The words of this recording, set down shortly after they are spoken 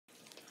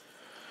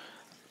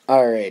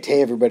All right,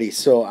 hey everybody.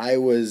 So I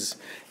was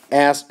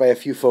asked by a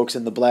few folks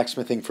in the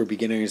Blacksmithing for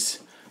Beginners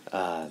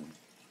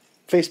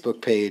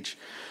Facebook page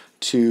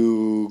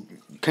to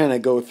kind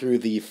of go through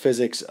the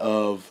physics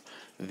of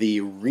the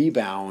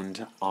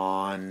rebound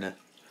on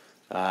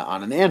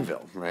an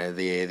anvil. Right,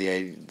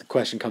 the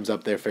question comes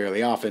up there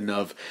fairly often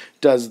of,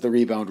 does the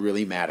rebound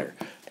really matter?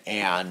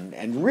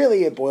 And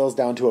really it boils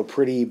down to a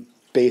pretty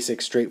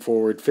basic,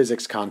 straightforward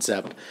physics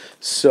concept.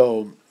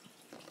 So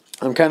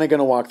I'm kind of going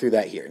to walk through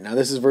that here. Now,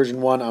 this is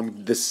version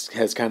 1. This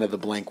has kind of the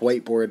blank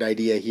whiteboard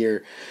idea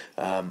here.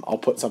 I'll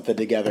put something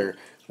together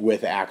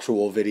with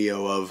actual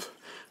video of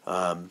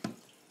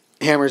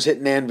hammers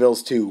hitting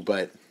anvils too,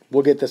 but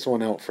we'll get this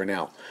one out for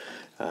now.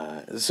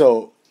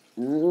 So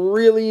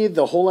really,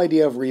 the whole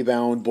idea of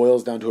rebound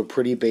boils down to a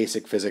pretty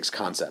basic physics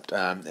concept.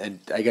 And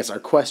I guess our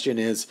question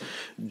is,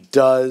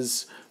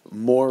 does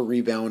more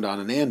rebound on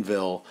an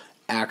anvil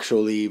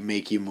actually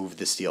make you move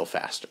the steel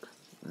faster?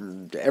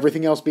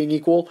 Everything else being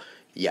equal,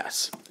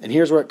 yes. And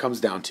here's where it comes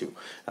down to.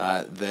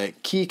 The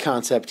key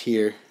concept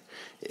here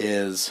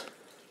is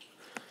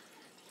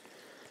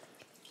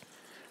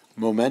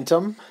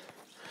momentum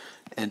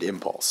and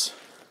impulse.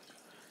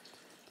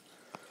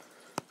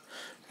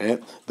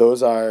 Okay?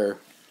 Those are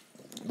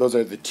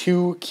the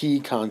two key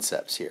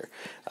concepts here.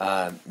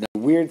 Now,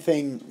 weird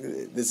thing,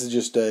 this is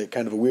just a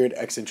kind of a weird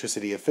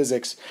eccentricity of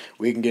physics.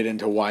 We can get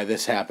into why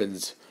this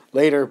happens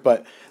later,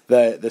 but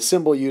the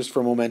symbol used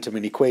for momentum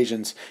in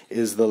equations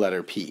is the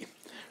letter P,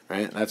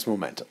 right? That's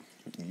momentum.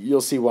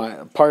 You'll see why,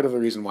 part of the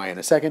reason why in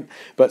a second.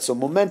 But so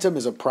momentum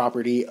is a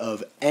property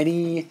of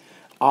any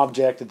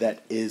object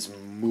that is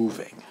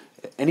moving.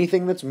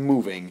 Anything that's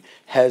moving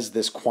has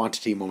this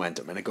quantity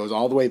momentum, and it goes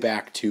all the way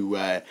back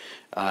to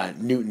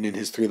Newton in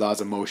his 3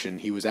 laws of motion.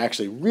 He was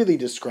actually really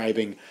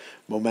describing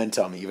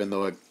momentum, even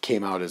though it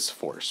came out as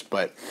force.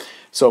 But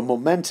so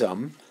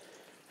momentum,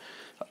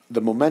 the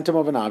momentum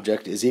of an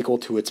object is equal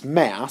to its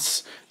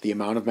mass, the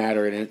amount of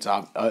matter in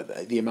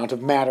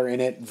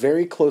it,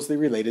 very closely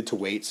related to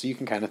weight, so you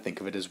can kind of think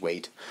of it as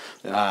weight,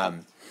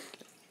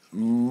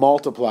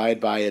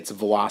 multiplied by its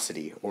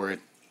velocity, or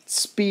its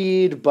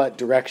speed, but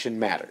direction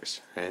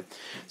matters. Right?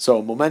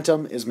 So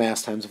momentum is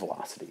mass times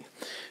velocity.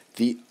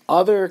 The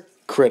other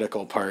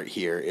critical part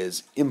here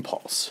is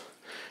impulse.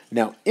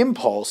 Now,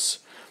 impulse,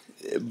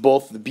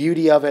 both the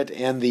beauty of it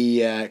and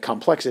the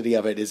complexity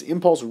of it, is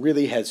impulse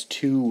really has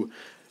two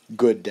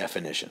good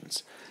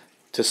definitions.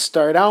 To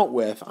start out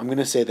with, I'm going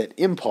to say that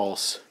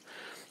impulse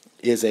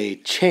is a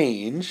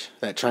change.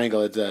 That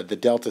triangle, the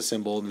delta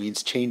symbol,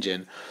 means change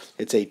in.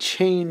 It's a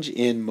change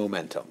in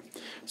momentum.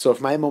 So if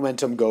my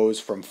momentum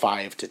goes from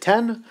 5 to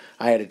 10,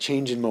 I had a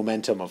change in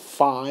momentum of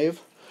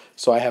 5,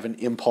 so I have an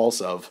impulse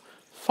of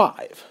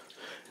 5.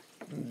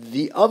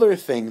 The other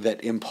thing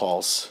that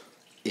impulse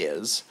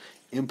is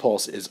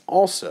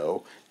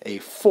also a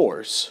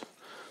force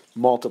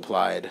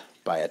multiplied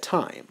by a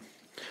time.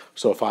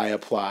 So if I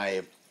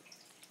apply,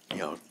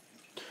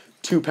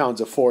 2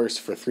 pounds of force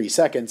for 3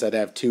 seconds, I'd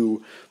have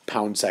 2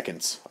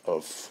 pound-seconds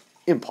of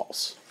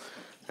impulse.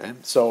 Okay?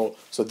 So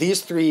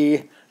these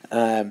three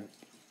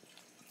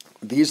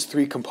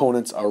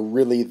components are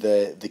really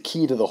the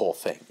key to the whole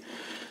thing.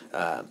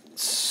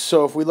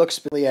 So if we look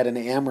specifically at a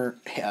hammer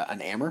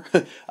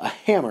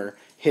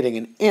hitting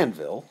an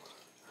anvil,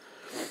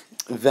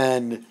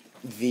 then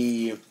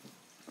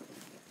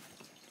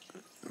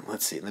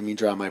let's see, let me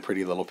draw my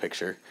pretty little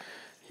picture.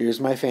 Here's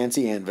my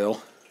fancy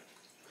anvil.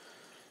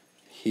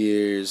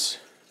 Here's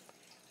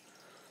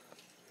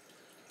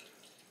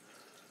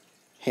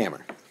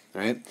hammer,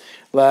 right?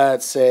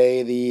 Let's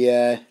say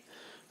the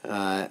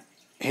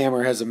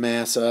hammer has a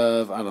mass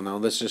of, I don't know,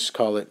 let's just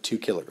call it 2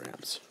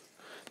 kilograms.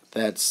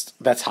 That's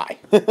high.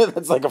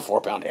 That's like a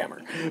 4-pound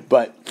hammer.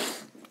 But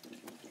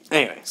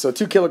anyway, so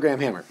 2-kilogram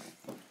hammer.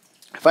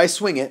 If I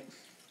swing it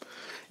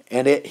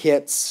and it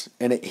hits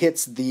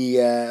the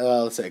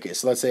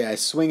let's say I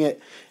swing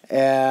it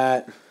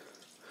at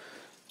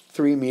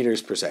 3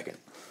 meters per second.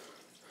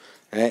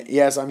 Right?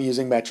 Yes, I'm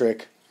using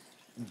metric.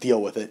 Deal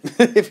with it.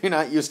 If you're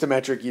not used to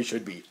metric, you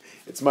should be.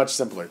 It's much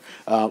simpler.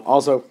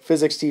 Also,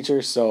 physics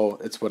teacher, so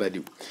it's what I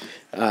do.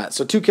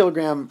 So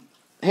 2-kilogram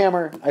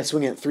hammer, I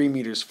swing it 3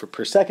 meters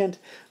per second.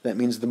 That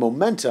means the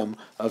momentum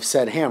of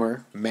said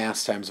hammer,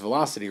 mass times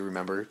velocity,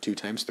 remember, 2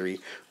 times 3,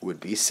 would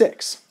be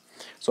 6.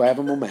 So I have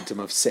a momentum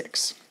of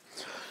 6.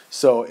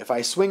 So if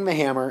I swing the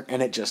hammer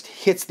and it just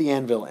hits the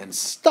anvil and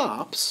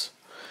stops,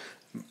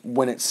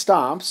 when it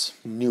stops,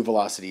 new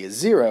velocity is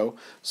 0,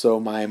 so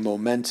my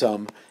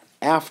momentum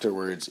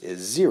afterwards is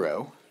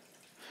 0.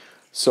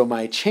 So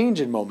my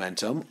change in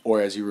momentum, or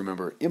as you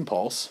remember,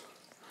 impulse,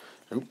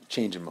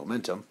 change in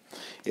momentum,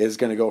 is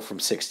going to go from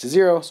 6 to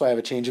 0, so I have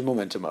a change in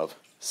momentum of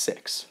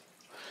 6.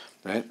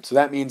 Right? So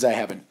that means I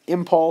have an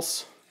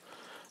impulse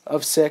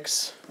of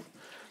 6,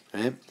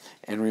 right?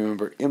 And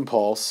remember,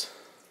 impulse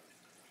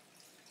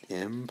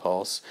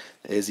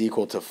is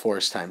equal to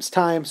force times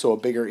time, so a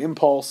bigger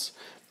impulse,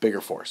 bigger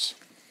force,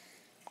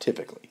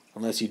 typically,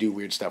 unless you do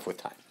weird stuff with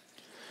time.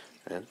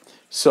 Right?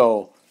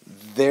 So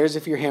there's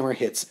if your hammer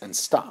hits and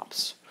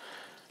stops.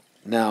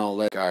 Now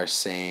let's our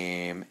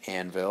same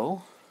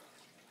anvil,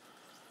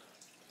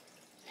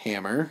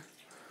 hammer,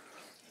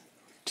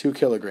 2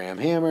 kilogram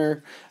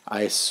hammer.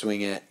 I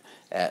swing it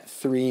at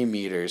 3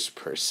 meters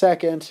per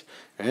second.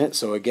 Right?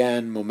 So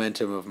again,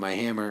 momentum of my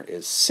hammer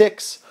is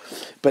 6.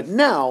 But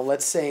now,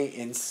 let's say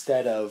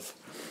instead of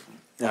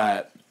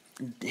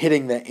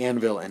hitting the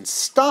anvil and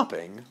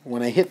stopping,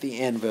 when I hit the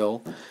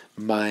anvil,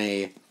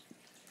 my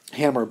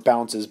hammer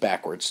bounces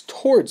backwards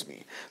towards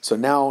me. So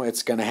now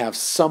it's going to have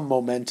some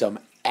momentum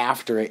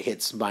after it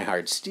hits my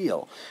hard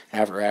steel,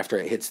 after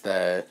it hits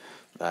the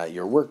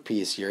your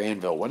workpiece, your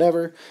anvil,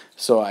 whatever.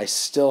 So I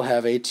still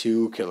have a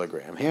 2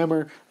 kilogram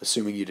hammer,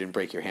 assuming you didn't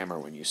break your hammer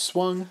when you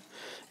swung.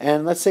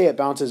 And let's say it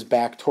bounces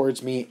back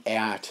towards me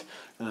at,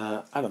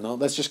 I don't know,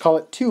 let's just call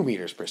it 2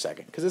 meters per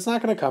second, because it's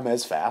not going to come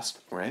as fast,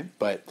 right?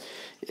 But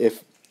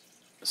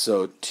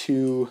so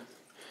 2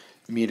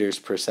 meters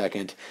per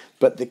second.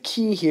 But the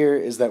key here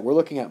is that we're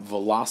looking at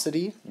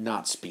velocity,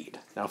 not speed.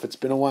 Now, if it's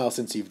been a while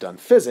since you've done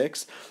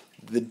physics,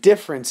 the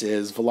difference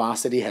is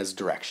velocity has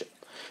direction.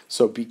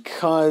 So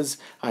because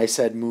I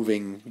said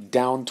moving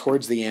down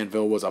towards the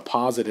anvil was a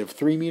positive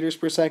 3 meters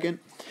per second,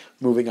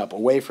 moving up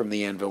away from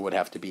the anvil would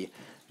have to be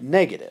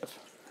negative.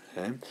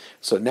 Okay?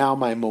 So now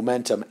my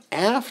momentum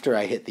after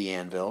I hit the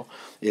anvil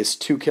is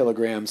 2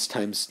 kilograms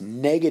times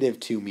negative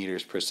 2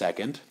 meters per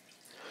second,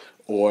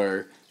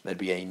 or that'd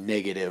be a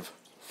negative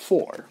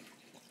 4.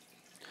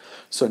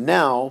 So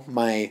now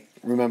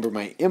remember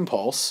my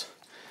impulse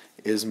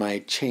is my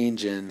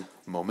change in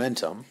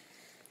momentum.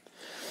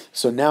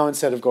 So now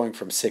instead of going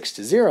from 6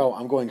 to 0,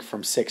 I'm going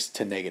from 6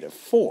 to negative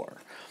 4.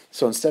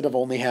 So instead of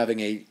only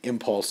having an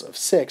impulse of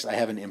 6, I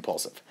have an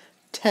impulse of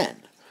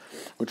 10,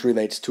 which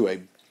relates to a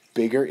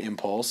bigger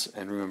impulse.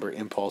 And remember,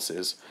 impulse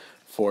is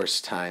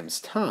force times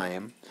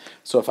time.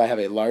 So if I have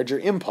a larger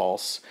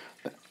impulse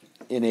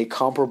in a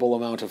comparable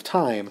amount of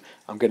time,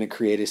 I'm going to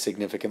create a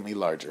significantly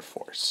larger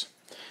force.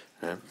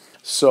 Okay?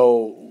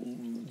 So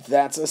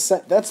that's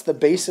the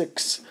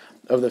basics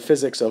of the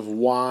physics of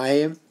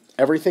why,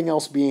 everything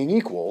else being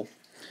equal,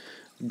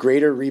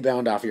 greater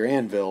rebound off your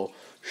anvil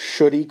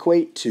should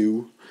equate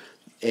to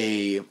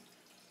a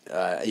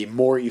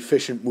more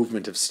efficient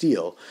movement of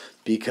steel,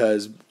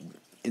 because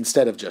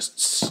instead of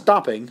just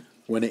stopping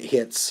when it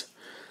hits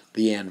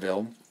the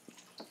anvil,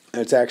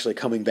 it's actually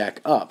coming back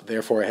up.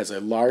 Therefore, it has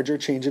a larger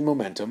change in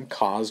momentum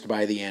caused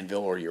by the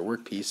anvil or your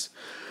workpiece,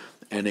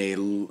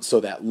 and so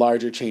that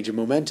larger change in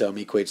momentum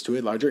equates to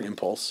a larger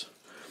impulse,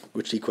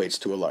 which equates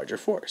to a larger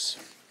force.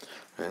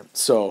 Right?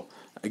 So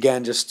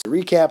again, just to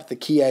recap, the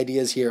key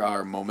ideas here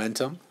are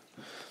momentum,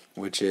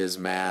 which is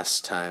mass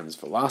times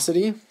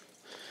velocity,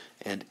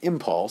 and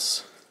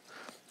impulse,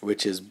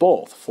 which is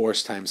both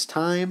force times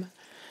time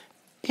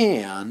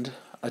and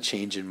a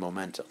change in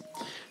momentum.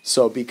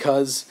 So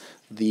because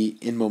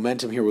in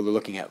momentum here we're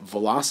looking at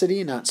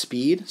velocity, not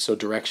speed, so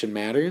direction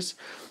matters.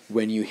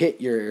 When you hit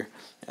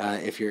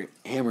if your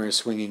hammer is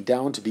swinging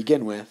down to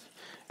begin with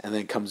and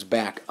then comes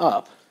back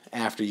up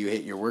after you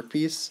hit your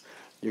workpiece,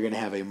 you're going to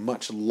have a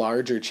much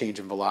larger change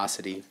in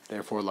velocity,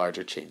 therefore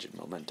larger change in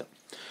momentum.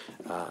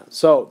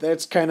 So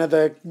that's kind of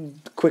the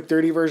quick,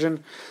 dirty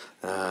version.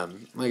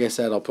 Like I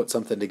said, I'll put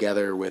something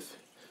together with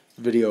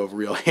video of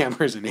real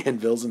hammers and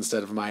anvils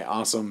instead of my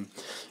awesome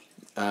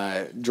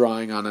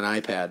drawing on an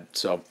iPad.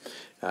 So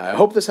I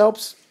hope this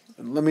helps.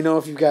 Let me know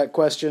if you've got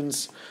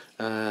questions.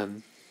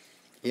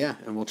 Yeah,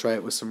 and we'll try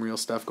it with some real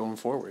stuff going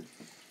forward.